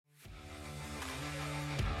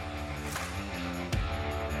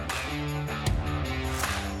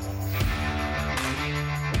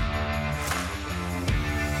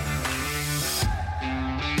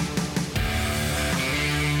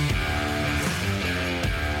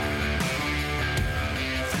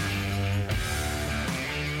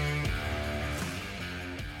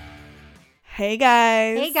Hey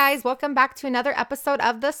guys. Hey guys, welcome back to another episode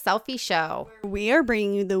of The Selfie Show. We are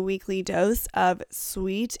bringing you the weekly dose of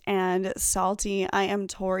sweet and salty. I am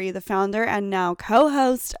Tori, the founder and now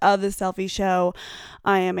co-host of The Selfie Show.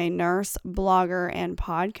 I am a nurse, blogger, and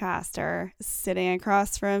podcaster. Sitting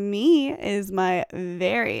across from me is my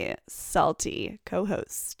very salty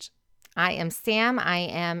co-host. I am Sam. I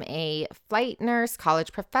am a flight nurse,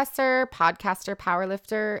 college professor, podcaster,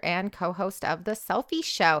 powerlifter, and co-host of The Selfie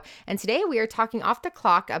Show. And today we are talking off the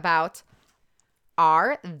clock about,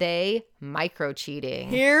 are they micro-cheating?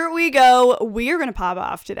 Here we go. We are going to pop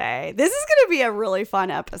off today. This is going to be a really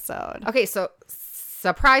fun episode. Okay, so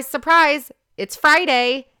surprise, surprise, it's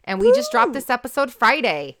Friday, and we just dropped this episode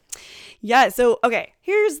Friday. Yeah, so, okay,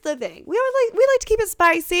 here's the thing. We like to keep it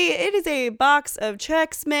spicy. It is a box of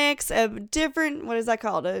Chex Mix, of different, what is that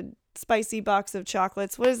called? A spicy box of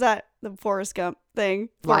chocolates. What is that? The Forrest Gump thing.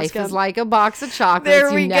 Life is like a box of chocolates.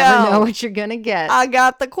 There we you never go. know what you're going to get. I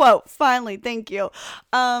got the quote. Finally, thank you.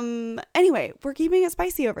 Anyway, we're keeping it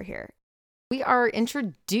spicy over here. We are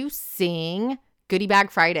introducing Goodie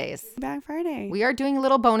Bag Fridays. Bag Friday. We are doing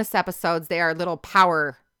little bonus episodes. They are little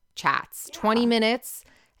power chats, 20 minutes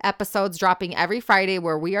episodes dropping every Friday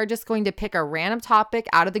where we are just going to pick a random topic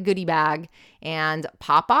out of the goodie bag and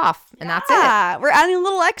pop off. And that's it. We're adding a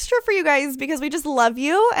little extra for you guys because we just love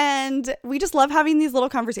you and we just love having these little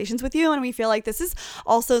conversations with you. And we feel like this is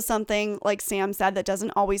also something, like Sam said, that doesn't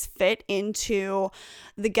always fit into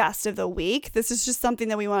the guest of the week. This is just something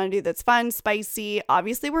that we want to do that's fun, spicy.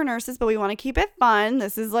 Obviously, we're nurses, but we want to keep it fun.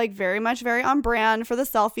 This is like very on brand for the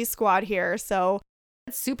Selfie Squad here. So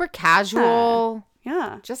it's super casual.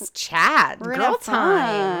 Yeah. Just chat. We're girl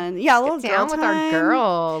time. Yeah, a little Get down girl with time. our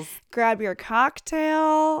girls. Grab your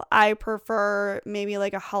cocktail. I prefer maybe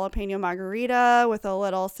like a jalapeno margarita with a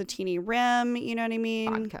little satini rim. You know what I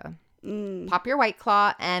mean? Vodka. Pop your White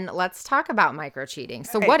Claw and let's talk about micro cheating.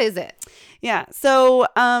 So Okay. what is it? Yeah. So,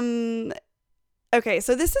 okay.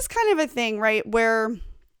 So this is kind of a thing, right? Where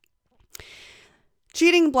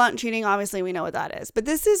blunt cheating, obviously we know what that is. But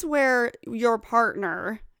this is where your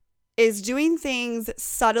partner is doing things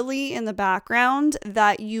subtly in the background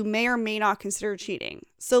that you may or may not consider cheating.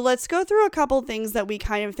 So let's go through a couple things that we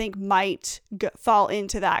kind of think might fall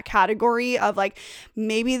into that category of like,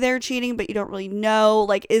 maybe they're cheating, but you don't really know.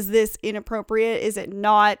 Like, is this inappropriate? Is it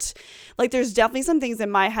not? Like, there's definitely some things in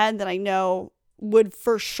my head that I know would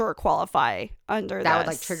for sure qualify under that this.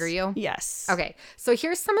 would like trigger you? Yes. Okay. So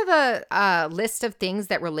here's some of the list of things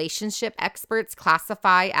that relationship experts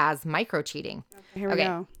classify as micro cheating. Here we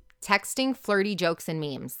go. Texting flirty jokes and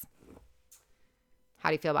memes. How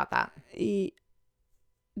do you feel about that?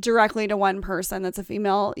 Directly to one person that's a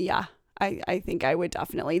female, yeah. I think I would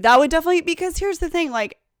definitely. That would definitely, because here's the thing,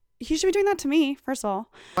 like, he should be doing that to me, first of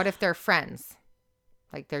all. What if they're friends?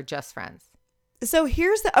 Like they're just friends. So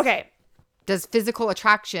here's the, okay. Does physical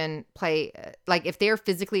attraction play, like if they're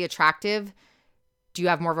physically attractive, do you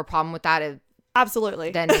have more of a problem with that?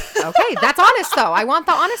 Absolutely. Then, okay, that's honest though. I want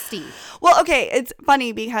the honesty. Well, okay, it's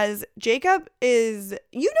funny because Jacob is,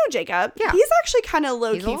 you know Jacob. Yeah. He's actually kind of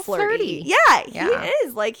low-key flirty. Yeah, he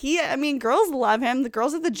is. Like, girls love him. The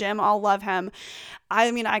girls at the gym all love him.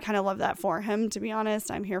 I mean, I kind of love that for him, to be honest.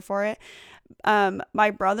 I'm here for it.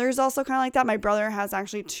 My brother's also kind of like that. My brother has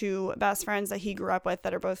actually two best friends that he grew up with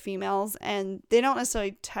that are both females, and they don't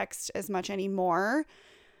necessarily text as much anymore.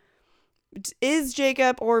 Is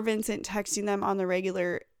Jacob or Vincent texting them on the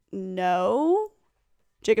regular? No.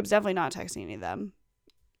 Jacob's definitely not texting any of them.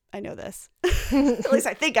 I know this. At least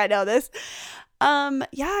I think I know this. Yeah,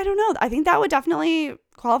 I don't know. I think that would definitely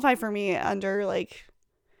qualify for me under like,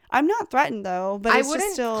 I'm not threatened though, but it's I wouldn't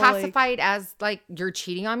just still classify it as like you're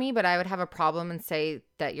cheating on me, but I would have a problem and say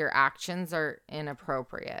that your actions are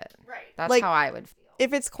inappropriate. Right. That's Like, how I would feel.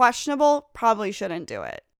 If it's questionable, probably shouldn't do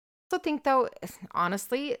it. I also think though,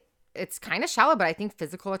 honestly, it's kind of shallow, but I think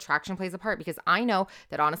physical attraction plays a part because I know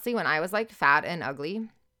that honestly, when I was like fat and ugly.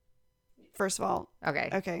 First of all. Okay.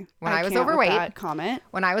 When I was can't with overweight. that comment.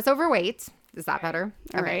 When I was overweight. Is that better?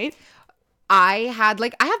 All right. I have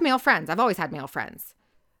male friends. I've always had male friends.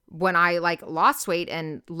 When I like lost weight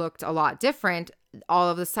and looked a lot different, all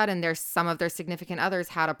of a sudden there's some of their significant others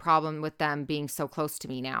had a problem with them being so close to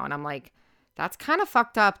me now. And I'm like, that's kind of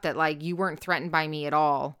fucked up that like you weren't threatened by me at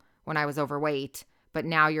all when I was overweight. But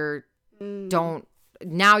now you're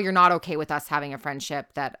not okay with us having a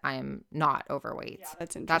friendship that I am not overweight. Yeah,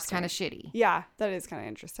 that's interesting. That's kind of shitty. Yeah, that is kind of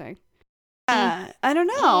interesting. I don't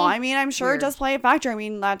know. I mean, I'm sure Weird. it does play a factor. I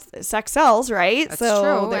mean, that's sex sells, right? That's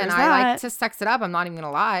so true. there's And that. I like to sex it up. I'm not even going to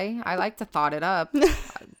lie. I like to thought it up.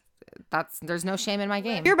 There's no shame in my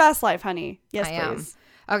game. Your best life, honey. Yes, I am. please.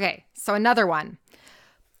 Okay. So another one.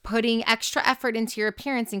 putting extra effort into your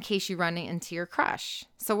appearance in case you run into your crush.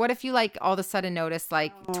 So what if you like all of a sudden notice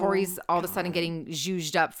like Tori's all of a sudden getting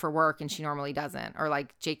zhuzhed up for work and she normally doesn't, or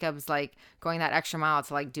like Jacob's like going that extra mile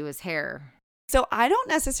to like do his hair. So I don't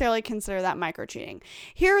necessarily consider that micro cheating.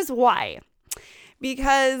 Here's why.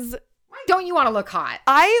 Because don't you want to look hot?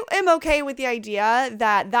 I am okay with the idea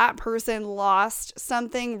that that person lost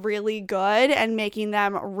something really good and making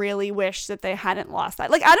them really wish that they hadn't lost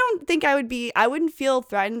that. Like, I don't think I wouldn't feel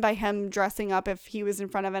threatened by him dressing up if he was in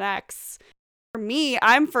front of an ex. For me,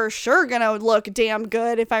 I'm for sure gonna look damn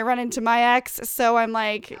good if I run into my ex. So I'm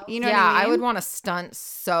like, you know what I mean? I would want to stunt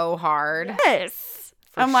so hard. Yes.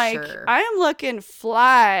 I'm like, sure. I am looking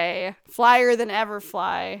flyer than ever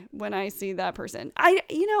fly when I see that person. I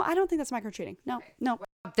don't think that's micro cheating. No.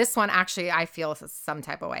 This one actually, I feel some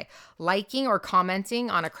type of way. Liking or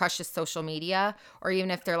commenting on a crush's social media, or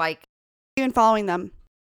even if they're like, even following them.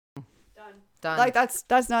 Done. Like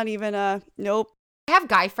that's not even a nope. I have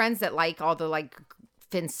guy friends that like all the like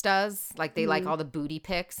Finstas, like they like all the booty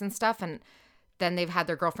pics and stuff, and then they've had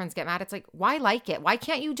their girlfriends get mad. It's like, why like it? Why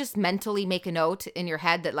can't you just mentally make a note in your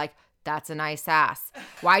head that like, that's a nice ass?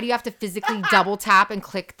 Why do you have to physically double tap and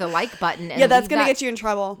click the like button? And that's going to get you in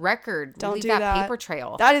trouble. Record. Don't leave do that paper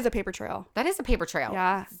trail. That is a paper trail. That is a paper trail.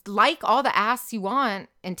 Yeah. Like all the ass you want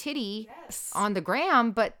and titty on the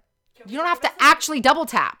gram, but you don't have to actually double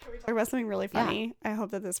tap. Can we talk about something really funny? Yeah. I hope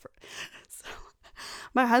that this... So,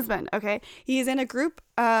 my husband, okay, he's in a group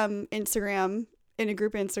Instagram,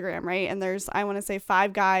 right? And there's, I want to say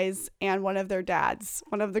 5 guys and one of the guy's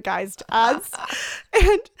dads.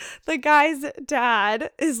 And the guy's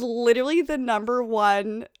dad is literally the number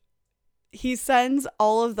one. He sends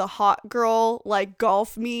all of the hot girl like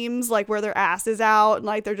golf memes, like where their ass is out and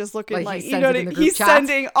like they're just looking like you know, he's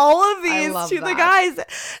sending all of these to the guys,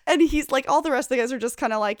 and he's like, all the rest of the guys are just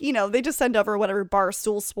kind of like, you know, they just send over whatever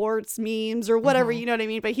Barstool Sports memes or whatever, you know what I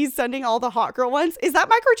mean? But he's sending all the hot girl ones. Is that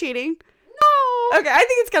micro cheating? No. Okay, I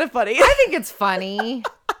think it's kind of funny. I think it's funny.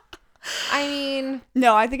 I mean,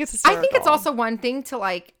 no, I think it's hysterical. I think it's also one thing to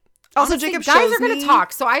like. Also, honestly, Jacob guys are going to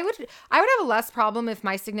talk, so I would have a less problem if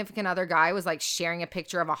my significant other guy was like sharing a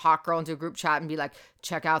picture of a hot girl into a group chat and be like,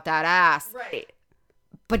 check out that ass. Right.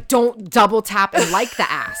 But don't double tap and like the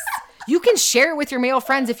ass. You can share it with your male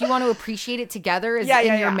friends if you want to appreciate it together in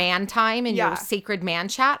your man time and your sacred man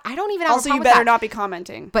chat. I don't even have a problem with that. Also, you better not be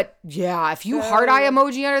commenting. But yeah, if you heart eye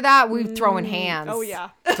emoji under that, we're throwing hands. Oh,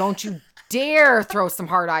 yeah. Don't you dare throw some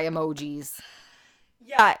heart eye emojis.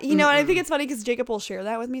 Yeah, you know, and I think it's funny because Jacob will share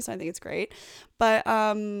that with me, so I think it's great. But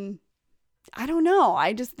I don't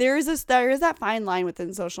know. There is that fine line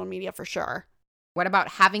within social media for sure. What about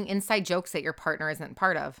having inside jokes that your partner isn't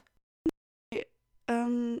part of?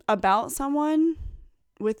 About someone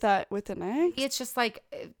with an ex? It's just like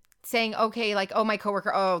saying, okay, like, oh, my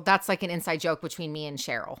coworker, oh, that's like an inside joke between me and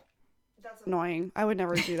Cheryl. That's annoying. I would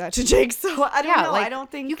never do that to Jake, so I don't know. Like, I don't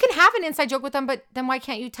think... You can have an inside joke with them, but then why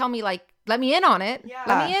can't you tell me, like, let me in on it? Yeah.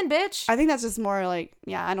 Let me in, bitch. I think that's just more like,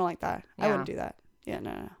 I don't like that. Yeah. I wouldn't do that. Yeah,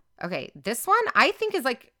 no. Okay, this one I think is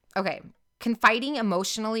like, okay, confiding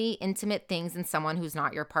emotionally intimate things in someone who's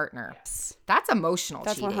not your partner. Yes. That's emotional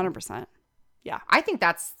cheating. That's 100%. Yeah. I think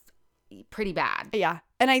that's pretty bad. Yeah.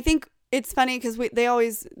 And I think it's funny because they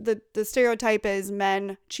always, the stereotype is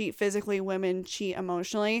men cheat physically, women cheat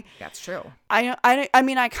emotionally. That's true. I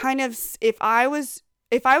mean, I kind of, if I was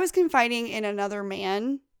confiding in another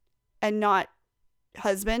man and not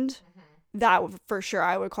husband, that would, for sure,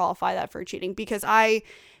 I would qualify that for cheating because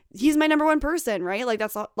he's my number one person, right? Like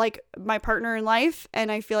that's like my partner in life.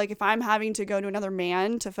 And I feel like if I'm having to go to another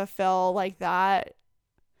man to fulfill like that,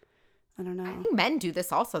 I don't know. I think men do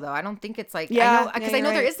this also, though. I don't think it's like, yeah, I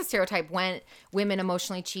know there is the stereotype when women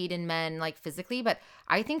emotionally cheat and men like physically, but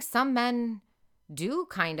I think some men do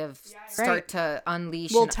kind of start to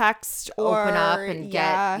unleash, will text or open up and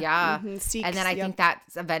get, seek, and then I think that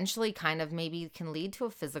eventually kind of maybe can lead to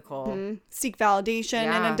a physical seek validation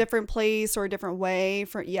in a different place or a different way.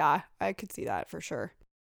 I could see that for sure.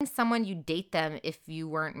 Someone you date them if you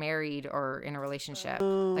weren't married or in a relationship,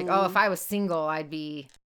 like, oh, if I was single, I'd be.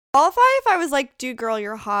 If I was like, dude, girl,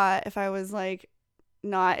 you're hot. If I was like,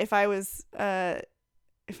 not. If I wasn't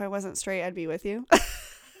straight, I'd be with you.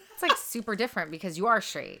 It's like super different because you are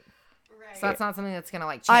straight. Right. So that's not something that's going to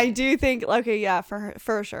like change. I do think, okay, yeah,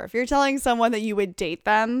 for sure. If you're telling someone that you would date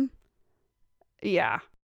them, yeah.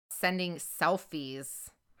 Sending selfies.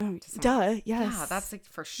 Oh, duh, yes. Yeah, that's like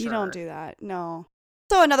for sure. You don't do that, no.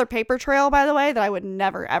 So another paper trail, by the way, that I would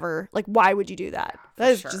never, ever, like, why would you do that?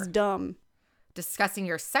 That is just dumb. Discussing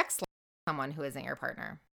your sex life with someone who isn't your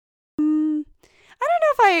partner. I don't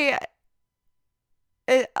know if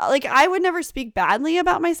like I would never speak badly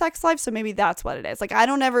about my sex life, so maybe that's what it is. Like I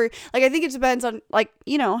don't ever like I think it depends on like,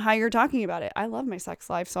 you know, how you're talking about it. I love my sex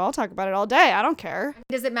life, so I'll talk about it all day. I don't care.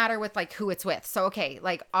 Does it matter with like who it's with? So okay,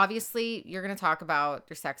 like obviously you're going to talk about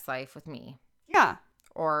your sex life with me. Yeah.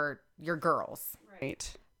 Or your girls.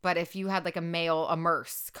 Right. But if you had like a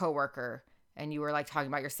Merce coworker and you were like talking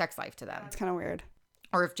about your sex life to them. It's kind of weird.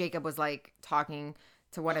 Or if Jacob was like talking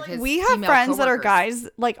to one of his we have friends that are guys,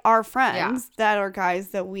 like our friends that are guys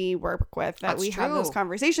that we work with, that we have those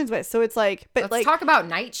conversations with. So it's like, but let's like talk about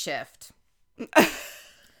night shift.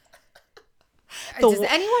 Does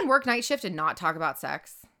anyone work night shift and not talk about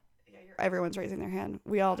sex? Everyone's raising their hand.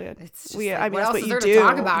 We all did. It's just I mean, that's what you do.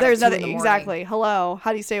 Talk about There's nothing. Exactly. Hello.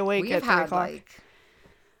 How do you stay awake at 3 o'clock? Like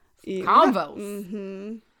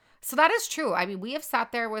convos. So that is true. I mean, we have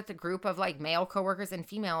sat there with a group of like male coworkers and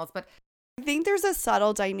females, but I think there's a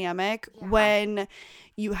subtle dynamic when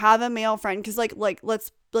you have a male friend, because like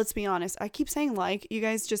let's be honest. I keep saying like, you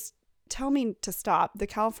guys just tell me to stop. The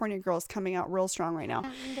California girl is coming out real strong right now.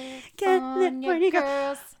 California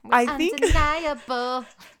girls, I think undeniable.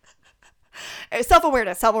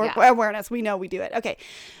 Self-awareness. We know we do it. Okay.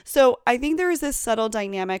 So I think there is this subtle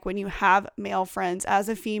dynamic when you have male friends as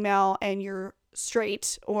a female and you're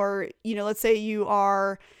straight, or, you know, let's say you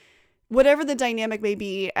are, whatever the dynamic may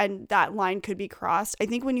be, and that line could be crossed. I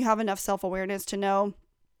think when you have enough self-awareness to know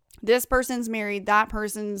this person's married, that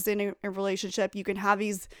person's in a relationship, you can have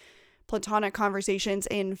these platonic conversations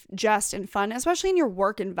in jest and fun, especially in your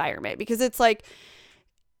work environment, because it's like,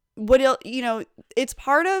 it's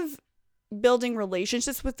part of building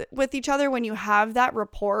relationships with each other when you have that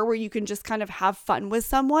rapport where you can just kind of have fun with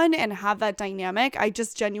someone and have that dynamic. I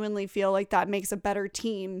just genuinely feel like that makes a better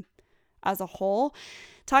team as a whole.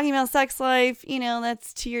 Talking about sex life, you know,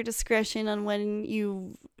 that's to your discretion on when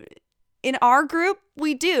you, in our group,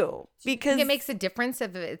 we do, because it makes a difference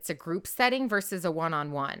if it's a group setting versus a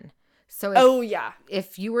one-on-one. So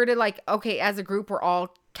if you were to like, okay, as a group, we're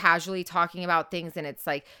all casually talking about things, and it's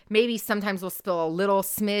like maybe sometimes we'll spill a little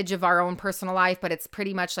smidge of our own personal life, but it's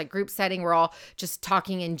pretty much like group setting. We're all just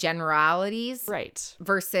talking in generalities. Right.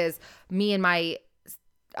 Versus me and my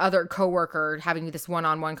other coworker having this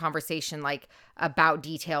one-on-one conversation like about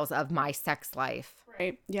details of my sex life.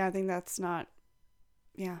 Right. Yeah, I think that's not.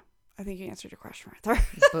 Yeah. I think you answered your question right there.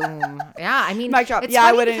 Boom. Yeah. I mean, mic drop. It's yeah,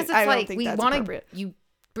 funny I wouldn't. Because it's I like don't think we that's want appropriate. You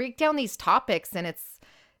break down these topics, and it's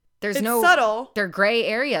no subtle. They're gray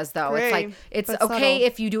areas though. Gray, it's like it's okay subtle.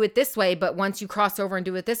 if you do it this way, but once you cross over and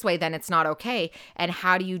do it this way, then it's not okay. And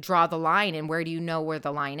how do you draw the line, and where do you know where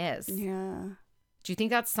the line is? Yeah. Do you think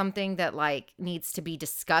that's something that like needs to be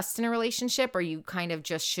discussed in a relationship, or you kind of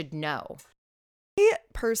just should know? I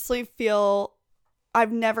personally feel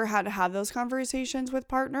I've never had to have those conversations with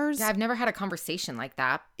partners. Yeah, I've never had a conversation like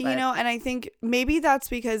that. But you know, and I think maybe that's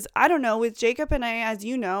because, I don't know, with Jacob and I, as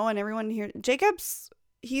you know, and everyone here,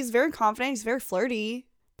 he's very confident, he's very flirty,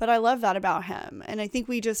 but I love that about him. And I think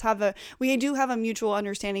we do have a mutual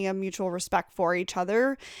understanding, a mutual respect for each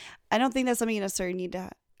other. I don't think that's something you necessarily need to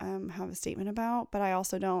have a statement about, but I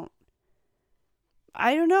also don't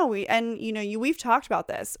know. We've talked about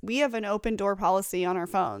this. We have an open door policy on our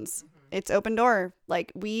phones. It's open door.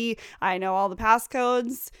 Like I know all the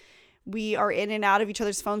passcodes. We are in and out of each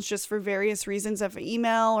other's phones just for various reasons of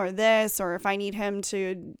email or this, or if I need him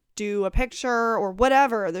to do a picture or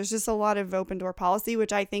whatever. There's just a lot of open door policy,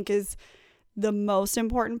 which I think is the most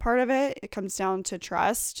important part of it. It comes down to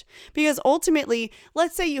trust, because ultimately,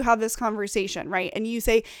 let's say you have this conversation, right? And you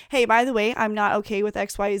say, hey, by the way, I'm not okay with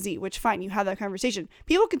X, Y, Z, which fine, you have that conversation.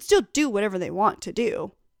 People can still do whatever they want to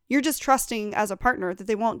do. You're just trusting as a partner that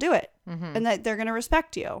they won't do it and that they're going to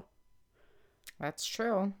respect you. That's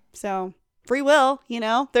true. So free will,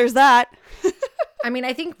 there's that. I mean,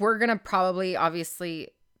 I think we're going to probably obviously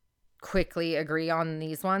quickly agree on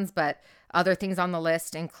these ones, but other things on the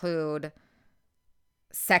list include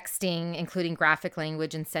sexting, including graphic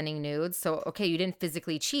language and sending nudes. So, okay, you didn't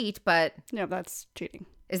physically cheat, but... No, that's cheating.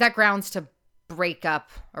 Is that grounds to break up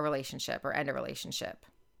a relationship or end a relationship?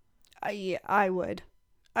 I would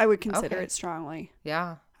consider it strongly.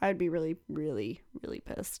 Yeah. I'd be really, really, really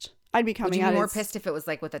pissed. I'd be coming out. Would you be more as... pissed if it was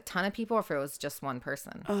like with a ton of people or if it was just one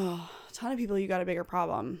person? Oh, a ton of people, you got a bigger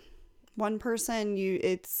problem. One person,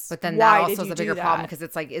 it's... But then that also is a bigger problem, because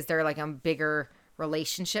it's like, is there like a bigger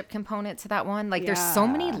relationship component to that one? Like, there's so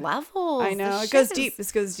many levels. I know. It goes deep.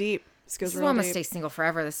 This goes deep. This is why I'm going to stay single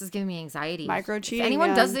forever. This is giving me anxiety. Micro cheating. If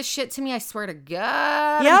anyone does this shit to me, I swear to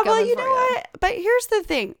God. Yeah, well, you know what? But here's the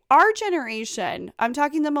thing. Our generation, I'm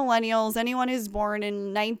talking the millennials, anyone who's born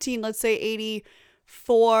in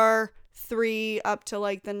 84, 3 up to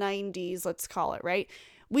like the 90s, let's call it, right?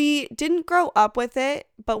 we didn't grow up with it,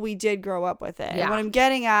 but we did grow up with it. Yeah. And what I'm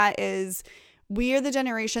getting at is we are the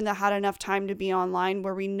generation that had enough time to be online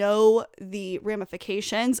where we know the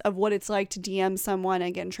ramifications of what it's like to DM someone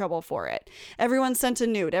and get in trouble for it. Everyone's sent a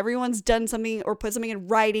nude. Everyone's done something or put something in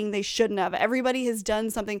writing they shouldn't have. Everybody has done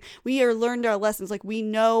something. We are learned our lessons. Like, we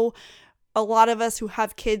know a lot of us who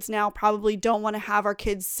have kids now probably don't want to have our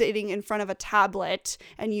kids sitting in front of a tablet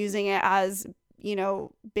and using it as, you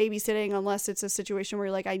know, babysitting, unless it's a situation where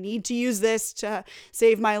you're like, I need to use this to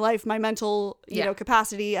save my life, my mental, you know,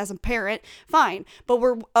 capacity as a parent. Fine. But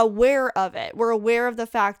we're aware of it. We're aware of the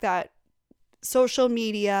fact that social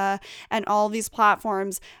media and all these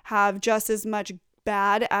platforms have just as much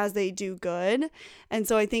bad as they do good. And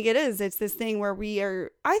so I think it's this thing where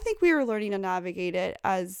I think we are learning to navigate it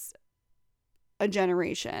as a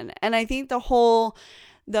generation. And I think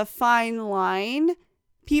the fine line,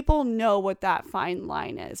 people know what that fine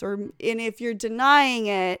line is, and if you're denying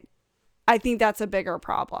it, I think that's a bigger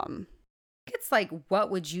problem. It's like, what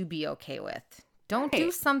would you be okay with? Don't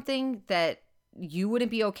do something that you wouldn't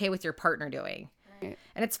be okay with your partner doing. Right.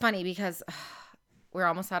 And it's funny because we're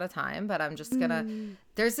almost out of time, but I'm just gonna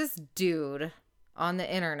there's this dude on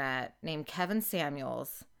the internet named Kevin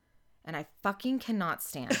Samuels, and I fucking cannot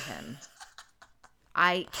stand him.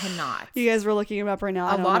 I cannot. You guys were looking him up right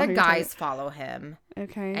now. A lot of guys follow him.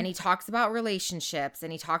 Okay. And he talks about relationships,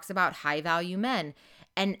 and he talks about high value men.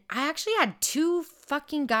 And I actually had 2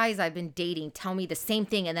 fucking guys I've been dating tell me the same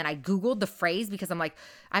thing. And then I Googled the phrase because I'm like,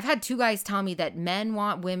 I've had 2 guys tell me that men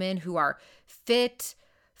want women who are fit,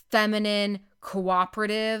 feminine,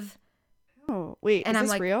 cooperative. Oh, wait. And is I'm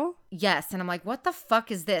this like, real? Yes. And I'm like, what the fuck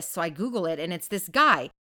is this? So I Google it, and it's this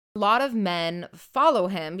guy. A lot of men follow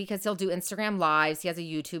him because he'll do Instagram lives. He has a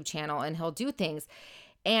YouTube channel and he'll do things.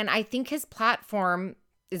 And I think his platform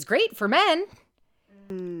is great for men.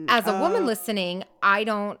 As a woman listening, I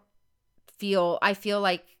feel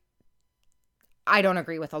like I don't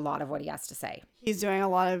agree with a lot of what he has to say. He's doing a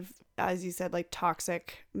lot of, as you said, like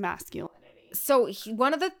toxic masculinity. So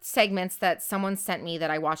one of the segments that someone sent me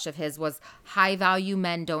that I watched of his was high value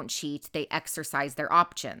men don't cheat. They exercise their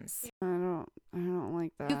options. I don't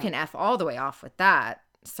like that. You can F all the way off with that,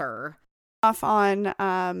 sir. Off on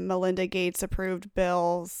Melinda Gates approved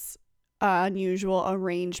Bill's unusual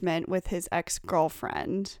arrangement with his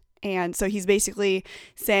ex-girlfriend. And so he's basically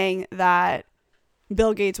saying that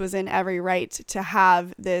Bill Gates was in every right to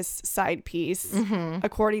have this side piece,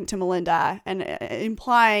 according to Melinda, and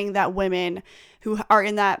implying that women who are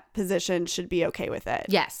in that position should be okay with it.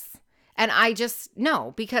 Yes. And I just,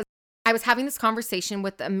 no, because I was having this conversation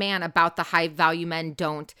with a man about the high value men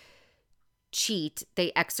don't cheat.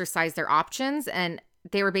 They exercise their options. And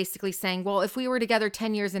they were basically saying, well, if we were together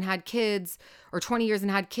 10 years and had kids, or 20 years and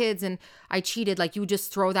had kids, and I cheated, like, you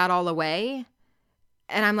just throw that all away.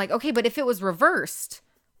 And I'm like, okay, but if it was reversed,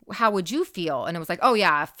 how would you feel? And it was like, oh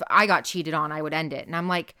yeah, if I got cheated on, I would end it. And I'm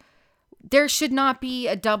like, there should not be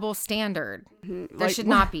a double standard. There should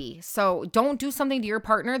not be. So don't do something to your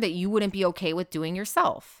partner that you wouldn't be okay with doing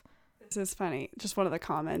yourself. This is funny. Just one of the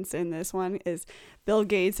comments in this one is Bill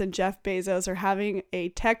Gates and Jeff Bezos are having a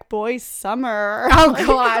tech boy summer. Oh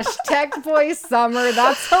gosh, tech boy summer.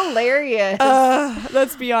 That's hilarious.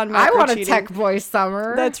 That's beyond micro-cheating. I want a tech boy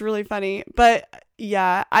summer. That's really funny. But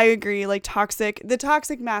yeah, I agree. Like the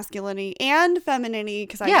toxic masculinity and femininity,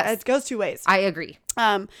 because it goes 2 ways. I agree.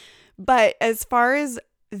 But as far as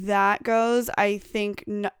that goes, I think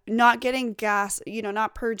not getting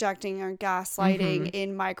not projecting or gaslighting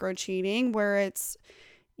in micro cheating, where it's,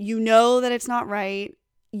 that it's not right.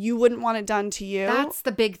 You wouldn't want it done to you. That's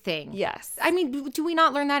the big thing. Yes. I mean, do we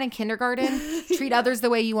not learn that in kindergarten? Treat others the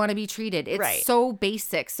way you want to be treated. It's so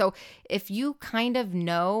basic. So if you kind of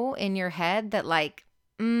know in your head that like,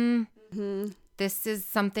 this is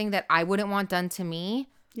something that I wouldn't want done to me.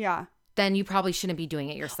 Yeah. Then you probably shouldn't be doing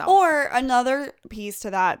it yourself. Or another piece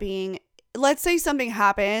to that being, let's say something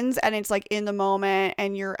happens and it's like in the moment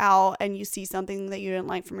and you're out and you see something that you didn't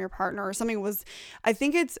like from your partner or something I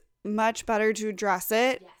think it's much better to address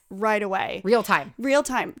it right away. Real time.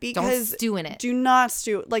 Because don't stew in it. Do not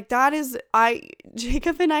stew. Like that is,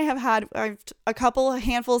 Jacob and I have had a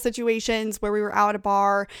handful of situations where we were out at a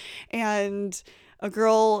bar and a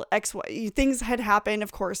girl, things had happened.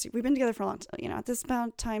 Of course, we've been together for a long time, at this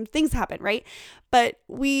amount of time, things happen, right? But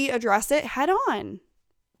we address it head on.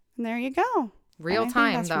 And there you go. Real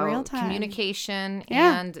time, though. Real time. Communication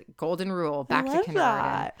and golden rule. Back to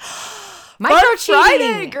kindergarten. Micro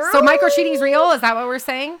cheating. So micro cheating is real? Is that what we're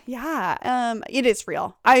saying? Yeah. It is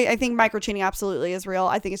real. I think micro cheating absolutely is real.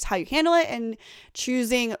 I think it's how you handle it and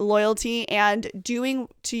choosing loyalty and doing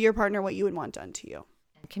to your partner what you would want done to you.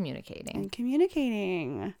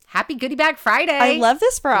 Communicating. Happy Goodie Bag Friday. I love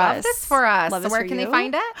this for us. So where can they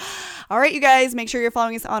find it? All right, you guys, make sure you're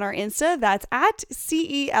following us on our Insta. That's at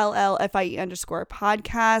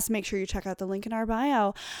CELLFIE_podcast. Make sure you check out the link in our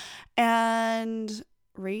bio. And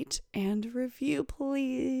rate and review,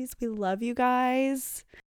 please. We love you guys.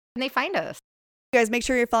 Can they find us? You guys, make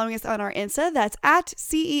sure you're following us on our Insta. That's at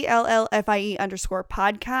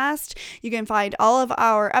CELLFIE_podcast. You can find all of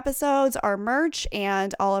our episodes, our merch,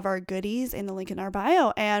 and all of our goodies in the link in our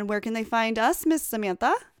bio. And where can they find us, Miss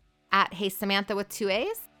Samantha? At Hey Samantha with 2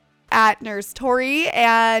 A's. At Nurse Tori.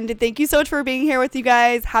 And thank you so much for being here with you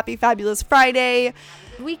guys. Happy Fabulous Friday.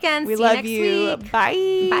 Weekend. We love you. Week.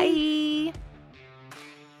 Bye. Bye.